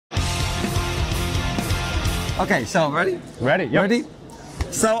Okay, so ready? Ready, yep. Ready?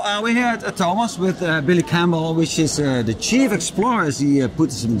 So we're here at Thomas with Billy Campbell, which is the chief explorer, as he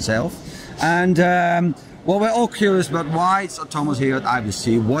puts it himself. And well, we're all curious about why it's Thomas here at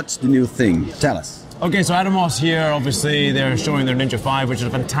IBC. What's the new thing? Tell us. Okay, so Atomos here, obviously, they're showing their Ninja 5, which is a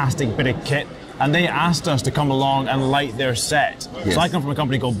fantastic bit of kit. And they asked us to come along and light their set. Yes. So I come from a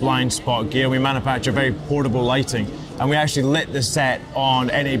company called Blind Spot Gear. We manufacture very portable lighting. And we actually lit the set on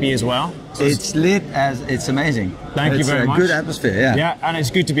NAB as well. So it's lit as, it's amazing. Thank you very much. It's a good atmosphere, yeah. Yeah, and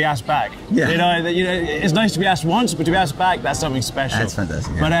it's good to be asked back. Yeah. You know, it's nice to be asked once, but to be asked back, that's something special. That's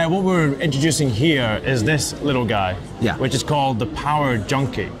fantastic. Yeah. But what we're introducing here is this little guy, which is called the Power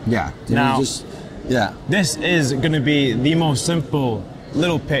Junkie. Yeah. Now, this is going to be the most simple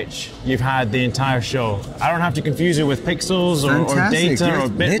little pitch you've had the entire show. I don't have to confuse it with pixels or data or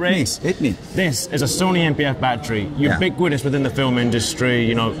bit rates. Hit me. This is a Sony NPF battery, ubiquitous within the film industry.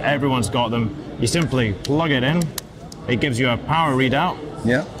 You know, everyone's got them. You simply plug it in. It gives you a power readout.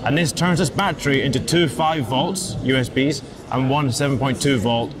 Yeah. And this turns this battery into two 5 volts USBs and one 7.2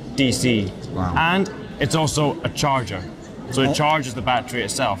 volt DC. Wow. And it's also a charger. So it charges the battery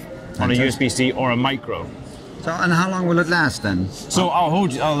itself on a USB-C or a micro. So, and how long will it last then? So I'll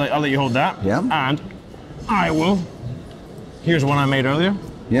let you hold that. Yeah. And I will. Here's one I made earlier.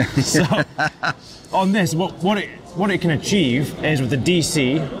 Yeah. So on this, what it can achieve is with the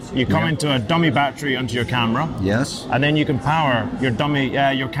DC, you come into a dummy battery onto your camera. Yes. And then you can power your dummy,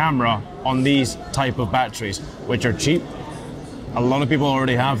 your camera on these type of batteries, which are cheap. A lot of people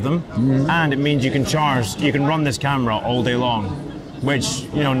already have them, and it means you can run this camera all day long. Which,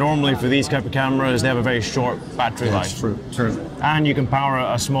 you know, normally for these type of cameras, they have a very short battery life. True. And you can power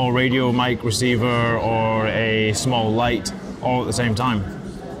a small radio mic receiver or a small light all at the same time.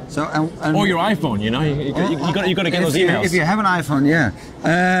 So, or your iPhone, you know, you got to get those emails. If you have an iPhone, yeah.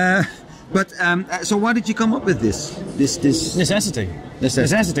 So why did you come up with this? Necessity.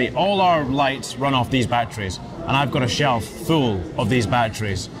 All our lights run off these batteries, and I've got a shelf full of these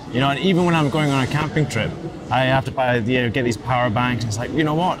batteries. You know, and even when I'm going on a camping trip, I have to get these power banks. It's like, you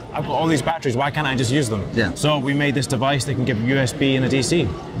know what? I've got all these batteries. Why can't I just use them? Yeah. So we made this device that can give USB and a DC.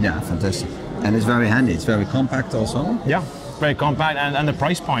 Yeah, fantastic. And it's very handy. It's very compact also. Yeah, very compact, and the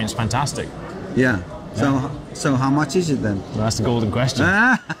price point is fantastic. Yeah. So how much is it then? Well, that's the golden question.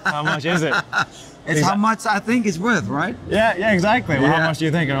 How much is it? It's how much I think it's worth, right? Yeah, exactly. Well, how much do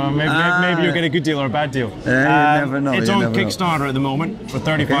you think? Maybe you'll get a good deal or a bad deal. You never know. It's on Kickstarter at the moment for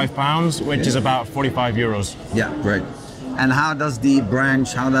 £35, which is about €45. Yeah, great. And how does the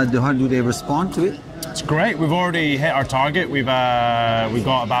branch? How do they respond to it? It's great. We've already hit our target. We've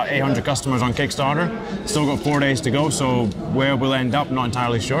got about 800 customers on Kickstarter. Still got 4 days to go. So where we'll end up, not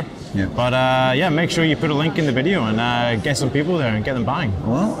entirely sure. Yeah. But yeah, make sure you put a link in the video and get some people there and get them buying.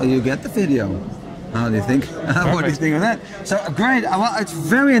 Well, you get the video. How do you think? What do you think of that? So great. Well, it's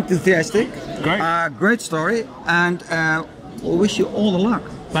very enthusiastic. Great. Great story, and we wish you all the luck.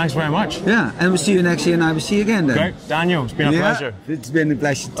 Thanks very much. Yeah, and we'll see you next year in IBC again then. Great. Daniel, it's been a pleasure. It's been a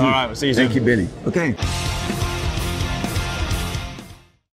pleasure too. All right, we'll see you soon. Thank you, Billy. Okay.